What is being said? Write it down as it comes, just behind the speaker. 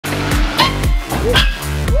Straight,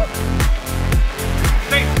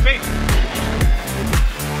 straight.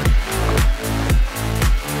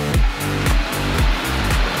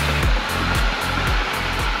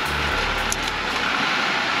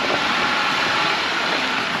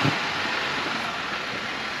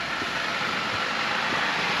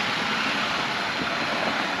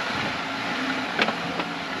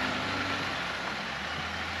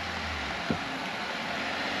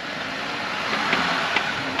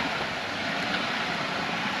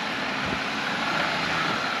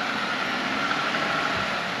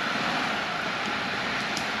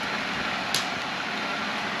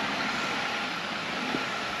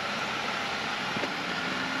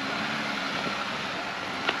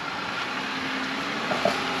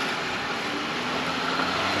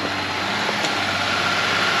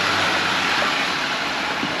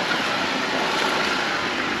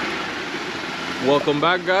 Welcome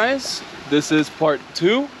back, guys. This is part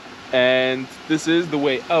 2 and this is the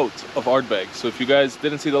way out of Ardbeg. So if you guys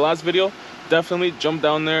didn't see the last video, definitely jump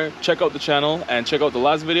down there, check out the channel and check out the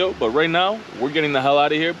last video. But right now we're getting the hell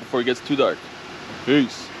out of here before it gets too dark.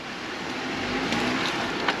 Peace.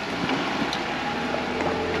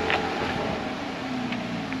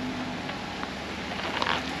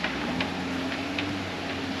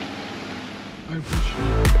 I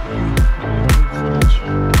appreciate it.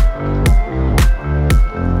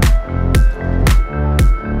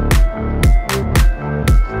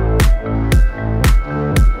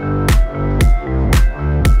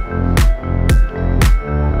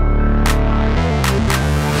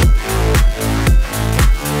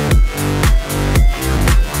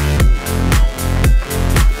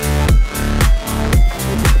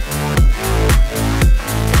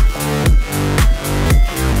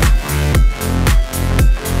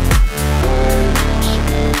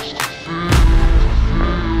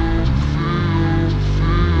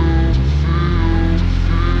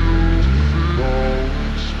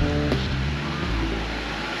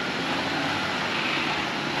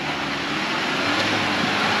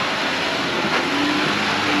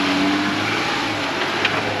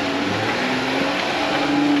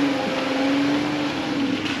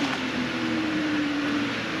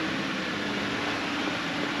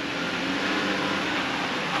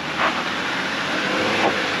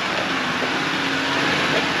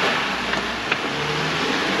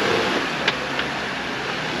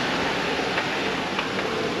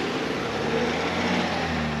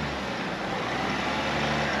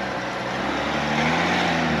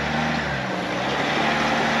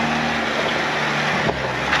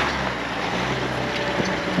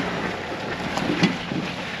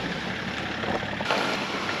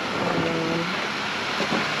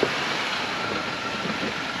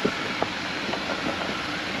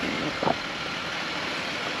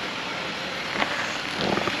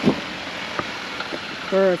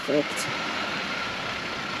 Perfect.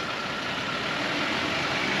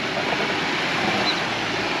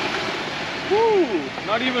 Woo!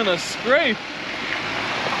 Not even a scrape.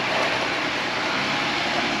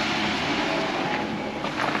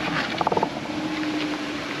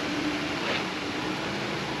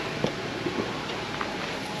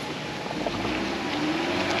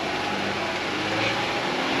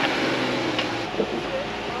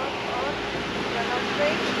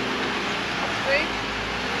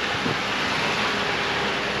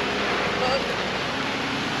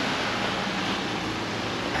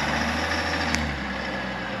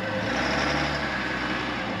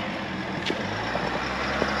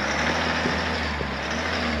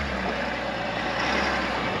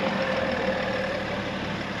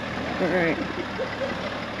 Alright,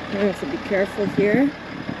 I have to be careful here.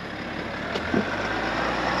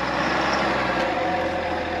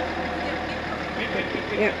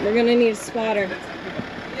 Yeah, we're gonna need a spotter.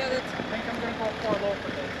 Yeah, that's. I think I'm gonna go for low for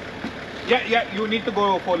this. Yeah, you need to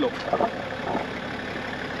go for low.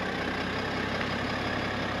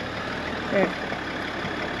 Okay.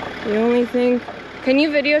 The only thing. Can you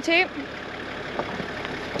videotape?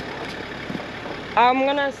 I'm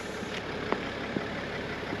gonna.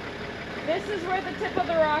 This is where the tip of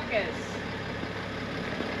the rock is.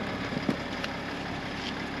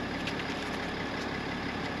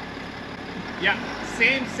 Yeah,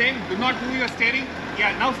 same. Do not move your steering.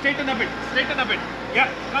 Yeah, now straighten a bit. Yeah,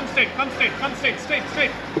 come straight.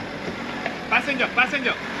 Straight. Passenger.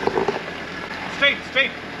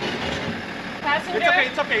 Straight. Passenger.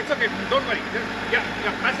 It's okay. Don't worry. Yeah,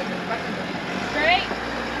 passenger. Straight.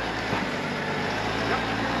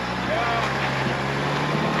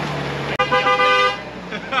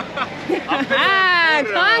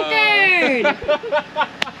 Conquered!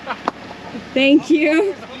 Thank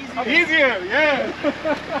you. Easier, yeah.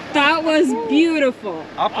 That That was beautiful.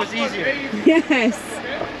 Up was easier. Yes.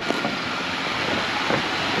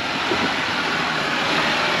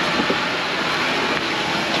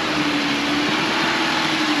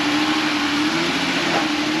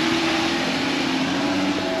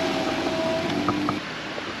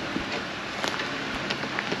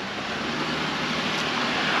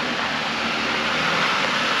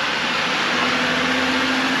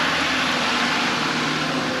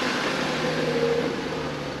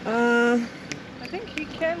 I think he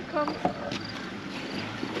can come.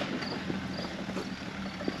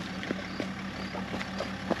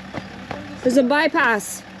 There's a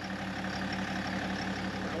bypass.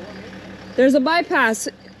 There's a bypass.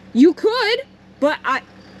 You could, but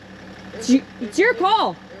it's your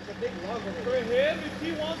call. For him, if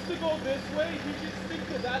he wants to go this way, he should stick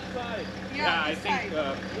to that side. Yeah, I think.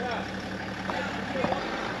 Yeah.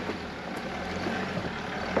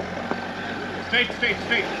 Straight, straight,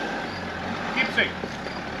 straight. Keep straight.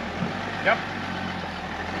 Yep.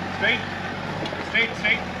 Straight. Straight,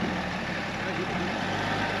 straight.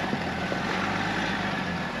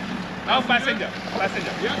 Now passenger.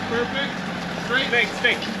 Passenger. Yeah, perfect. Straight. Straight,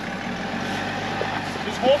 straight.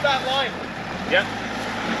 Just hold that line. Yeah.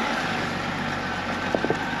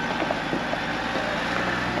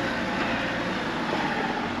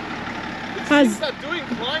 It seems that doing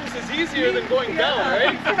climbs is easier than going down,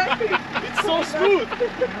 right? It's so smooth.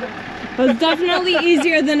 It was definitely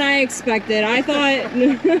easier than I expected. I thought...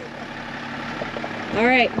 All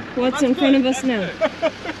right, what's in front of us now?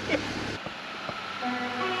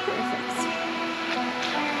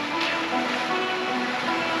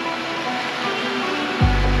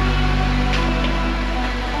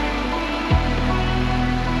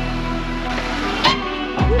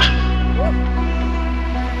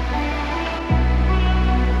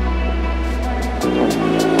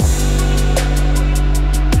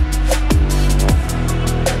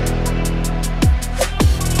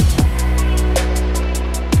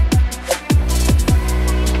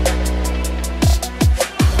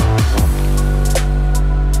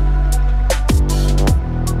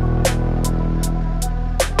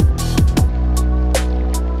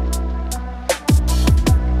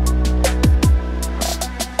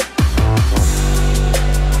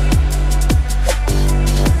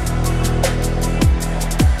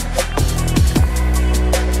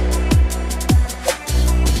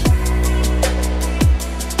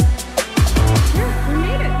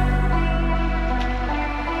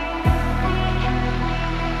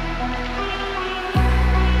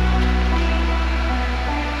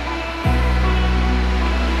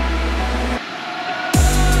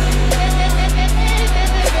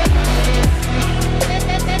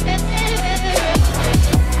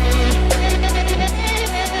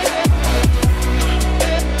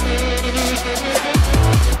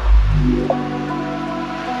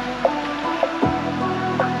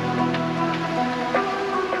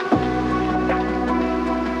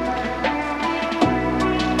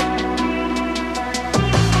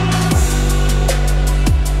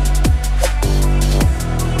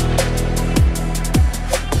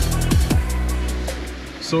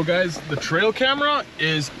 So guys, the trail camera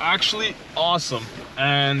is actually awesome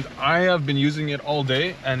and I have been using it all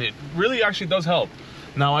day and it really actually does help.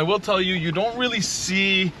 Now I will tell you, you don't really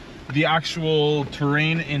see the actual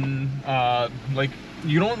terrain in like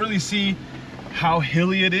you don't really see how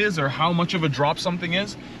hilly it is or how much of a drop something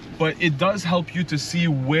is, but it does help you to see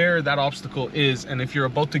where that obstacle is and if you're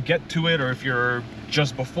about to get to it or if you're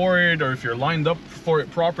just before it or if you're lined up for it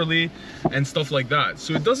properly and stuff like that.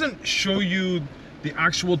 So it doesn't show you the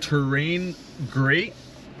actual terrain great,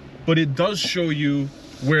 but it does show you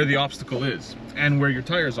where the obstacle is and where your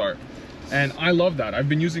tires are. And I love that. I've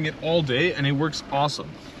been using it all day and it works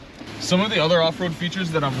awesome. Some of the other off-road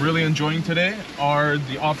features that I'm really enjoying today are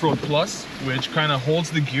the Off-Road Plus, which kind of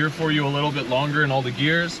holds the gear for you a little bit longer in all the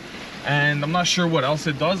gears. And I'm not sure what else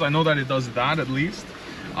it does. I know that it does that at least.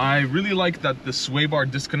 I really like that the sway bar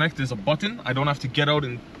disconnect is a button. I don't have to get out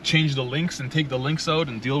and change the links and take the links out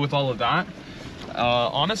and deal with all of that.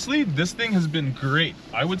 Honestly, this thing has been great.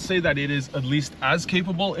 I would say that it is at least as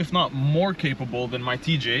capable, if not more capable than my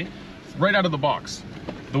TJ, right out of the box.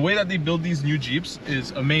 The way that they build these new Jeeps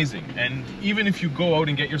is amazing. And even if you go out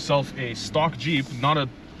and get yourself a stock Jeep, not a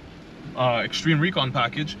Extreme Recon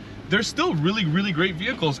package, they're still really, really great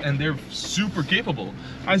vehicles and they're super capable.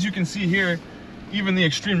 As you can see here, even the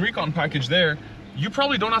Extreme Recon package there, you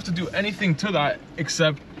probably don't have to do anything to that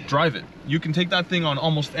except drive it. You can take that thing on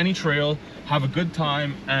almost any trail, have a good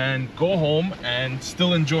time, and go home and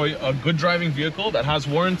still enjoy a good driving vehicle that has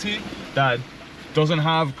warranty, that doesn't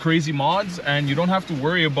have crazy mods, and you don't have to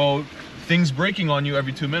worry about things breaking on you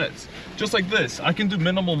every 2 minutes. Just like this, I can do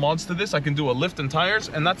minimal mods to this. I can do a lift and tires,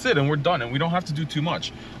 and that's it, and we're done, and we don't have to do too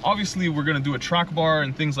much. Obviously, we're gonna do a track bar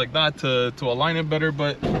and things like that to align it better,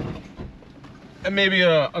 but and maybe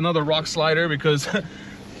another rock slider, because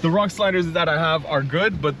the rock sliders that I have are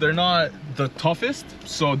good, but they're not the toughest.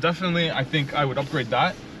 So definitely, I think I would upgrade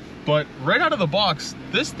that. But right out of the box,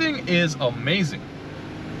 this thing is amazing.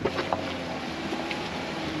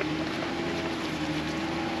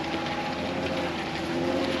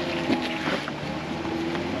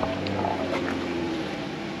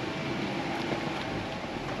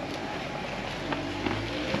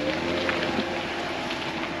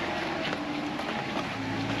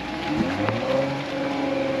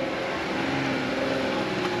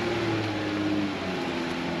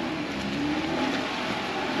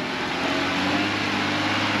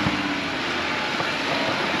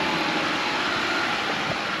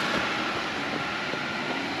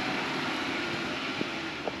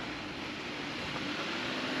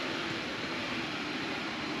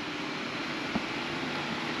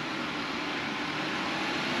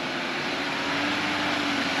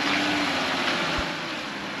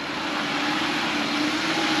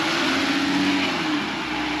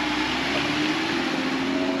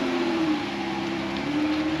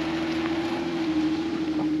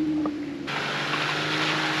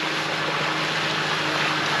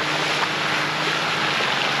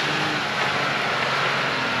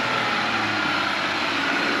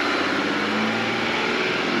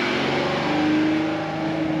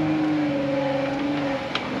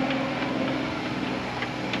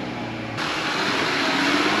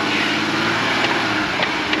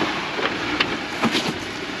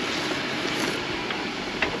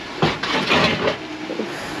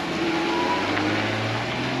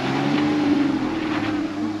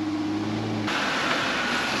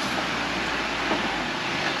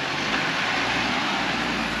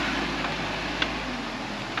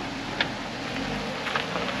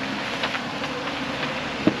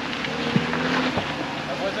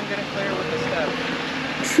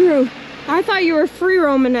 True. I thought you were free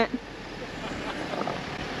roaming it.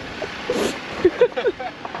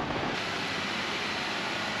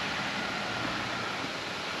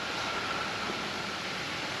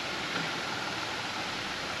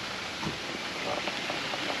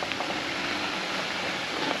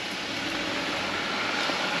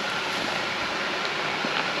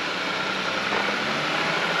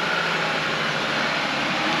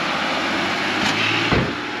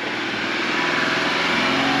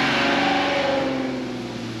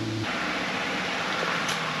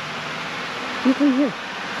 You come here.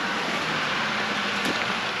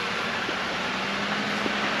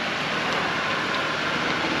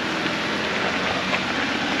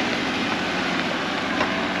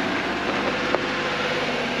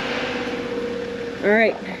 All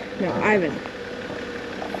right, now Ivan.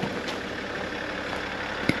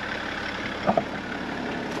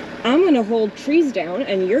 I'm gonna hold trees down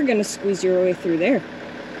and you're gonna squeeze your way through there.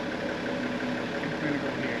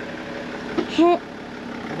 How?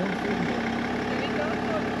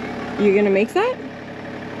 You're gonna make that?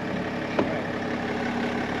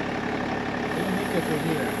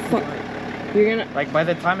 What? You're gonna... Like by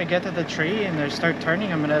the time I get to the tree and they start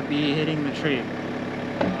turning, I'm gonna be hitting the tree.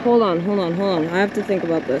 Hold on. I have to think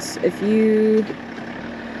about this. If you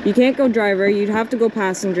can't go driver, you'd have to go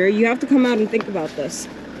passenger. You have to come out and think about this.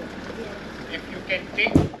 If you can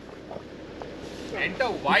take enter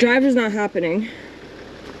wide. Driver's not happening.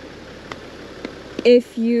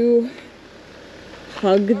 If you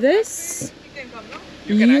hug this,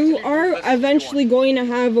 you are eventually going to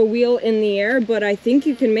have a wheel in the air, but I think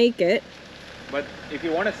you can make it. But if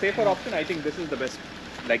you want a safer option, I think this is the best.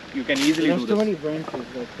 Like you can easily do this. There's too many branches.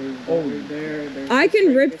 Like there's I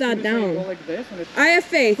can rip that down. Go like this and I have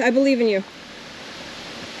faith. I believe in you.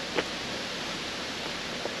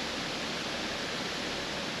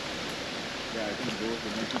 Yeah, I think those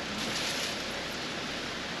will make it.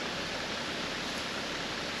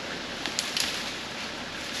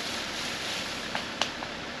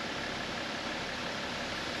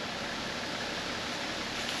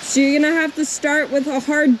 So you're gonna have to start with a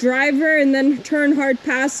hard driver and then turn hard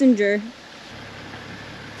passenger.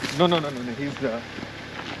 No. He's the.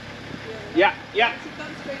 Yeah.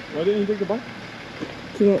 Why didn't you take the bike?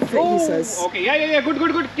 He won't fit, he says. Okay. Yeah. Good. Keep it,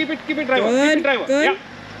 driver. Good, Keep it, driver. good. Yeah.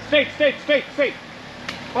 Straight.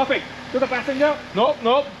 Perfect. To the passenger.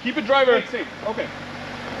 Nope. Keep it driver. Straight. Okay.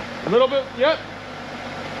 A little bit. Yep.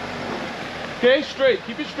 Okay, straight.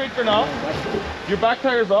 Keep it straight for now. Your back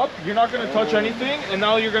tire's up. You're not going to touch anything, and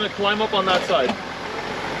now you're going to climb up on that side.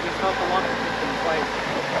 just help a lot in place.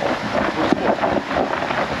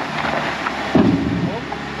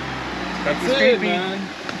 That's It's it, creepy. man.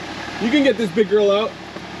 You can get this big girl out.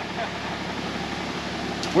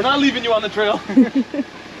 We're not leaving you on the trail.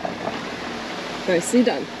 Nicely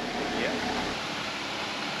done.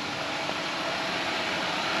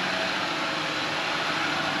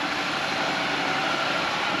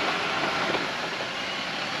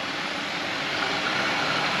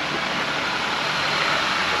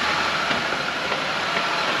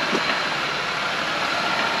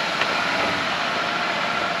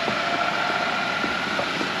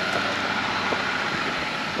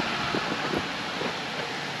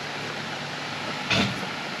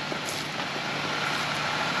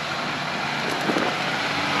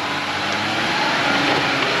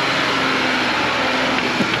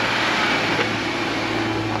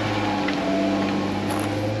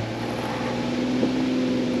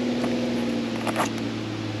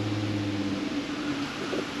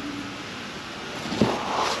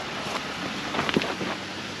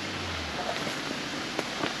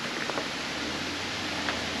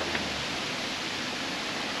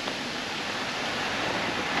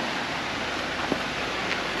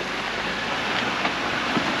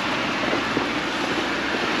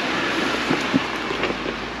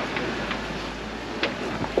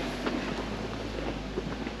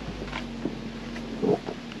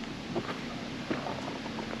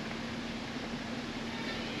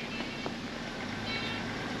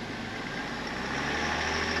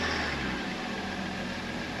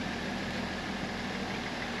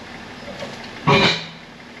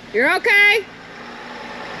 You're okay?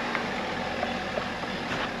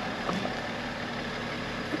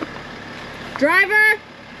 Driver?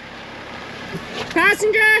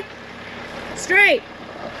 Passenger? Straight.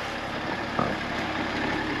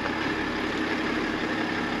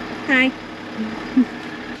 Hi.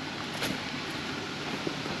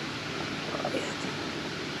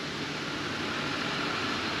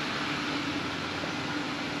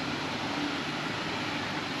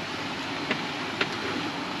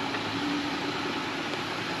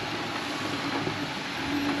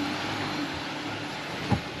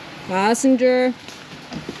 Passenger.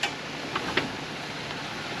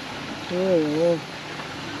 Oh.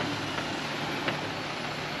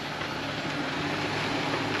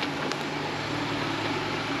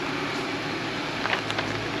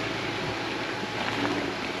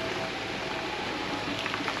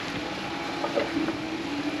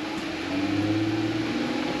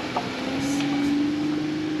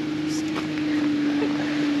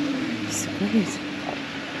 Nice.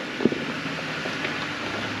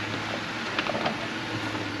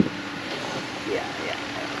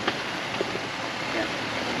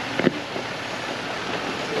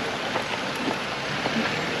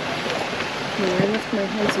 I left my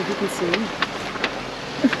hand so you can see me.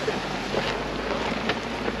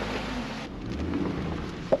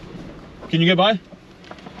 Can you get by?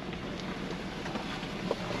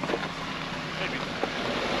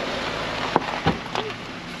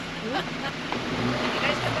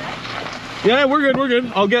 Yeah, we're good, we're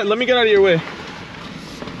good. Let me get out of your way.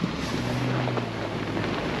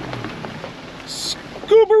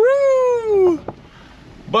 Scoobaroo!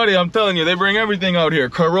 Buddy, I'm telling you, they bring everything out here.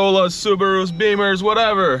 Corollas, Subarus, Beamers,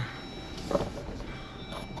 whatever.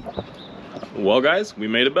 Well guys, we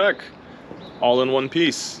made it back. All in one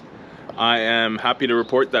piece. I am happy to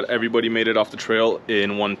report that everybody made it off the trail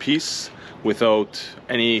in one piece without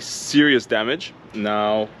any serious damage.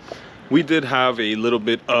 Now, we did have a little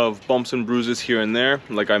bit of bumps and bruises here and there.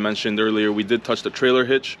 Like I mentioned earlier, we did touch the trailer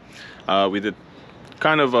hitch. We did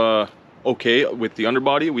kind of okay with the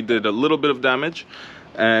underbody. We did a little bit of damage.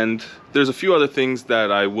 And there's a few other things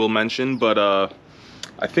that I will mention, but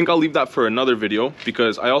I think I'll leave that for another video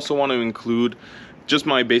because I also want to include just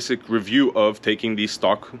my basic review of taking the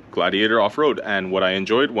stock Gladiator off-road and what I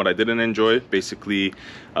enjoyed, what I didn't enjoy, basically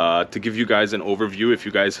to give you guys an overview if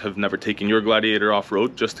you guys have never taken your Gladiator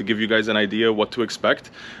off-road, just to give you guys an idea what to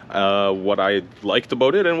expect, what I liked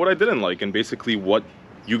about it and what I didn't like, and basically what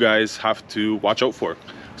you guys have to watch out for.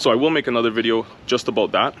 So I will make another video just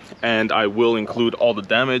about that, and I will include all the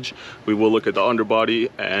damage. We will look at the underbody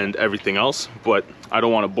and everything else, but I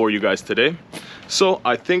don't want to bore you guys today. So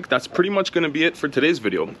I think that's pretty much going to be it for today's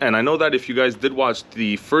video. And I know that if you guys did watch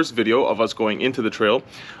the first video of us going into the trail,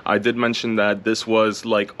 I did mention that this was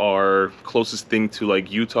like our closest thing to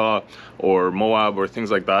like Utah or Moab or things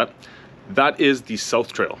like that. That is the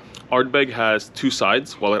South Trail. Ardbeg has two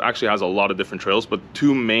sides. Well, it actually has a lot of different trails, but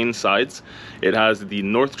two main sides. It has the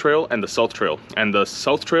North Trail and the South Trail. And the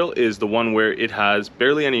South Trail is the one where it has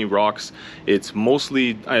barely any rocks. It's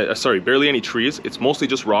mostly, barely any trees. It's mostly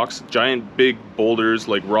just rocks, giant big boulders,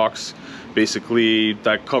 like rocks basically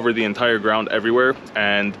that cover the entire ground everywhere.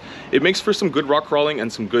 And it makes for some good rock crawling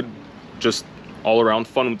and some good just all around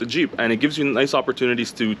fun with the Jeep, and it gives you nice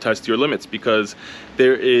opportunities to test your limits because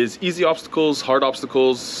there is easy obstacles, hard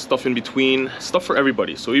obstacles, stuff in between, stuff for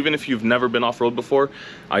everybody. So even if you've never been off-road before,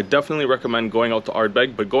 I definitely recommend going out to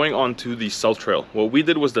Ardbeg, but going on to the South Trail. What we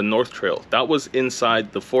did was the North Trail. That was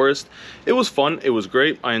inside the forest. It was fun, it was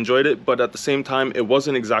great, I enjoyed it, but at the same time it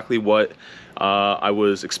wasn't exactly what I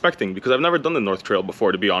was expecting, because I've never done the North Trail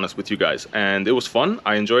before, to be honest with you guys, and it was fun,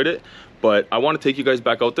 I enjoyed it. But I want to take you guys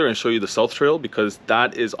back out there and show you the South Trail, because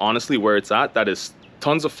that is honestly where it's at. That is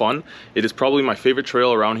tons of fun. It is probably my favorite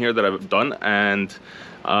trail around here that I've done. And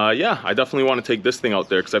yeah, I definitely want to take this thing out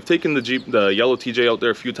there, because I've taken the Jeep, the yellow TJ, out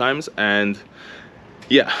there a few times. And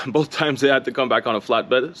yeah, both times they had to come back on a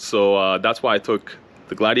flatbed. So that's why I took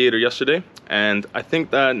the Gladiator yesterday. And I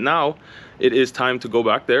think that now it is time to go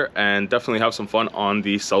back there and definitely have some fun on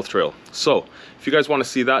the South Trail. So if you guys want to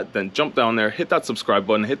see that, then jump down there, hit that subscribe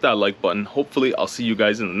button, hit that like button. Hopefully I'll see you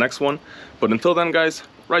guys in the next one. But until then, guys,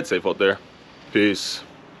 ride safe out there. Peace.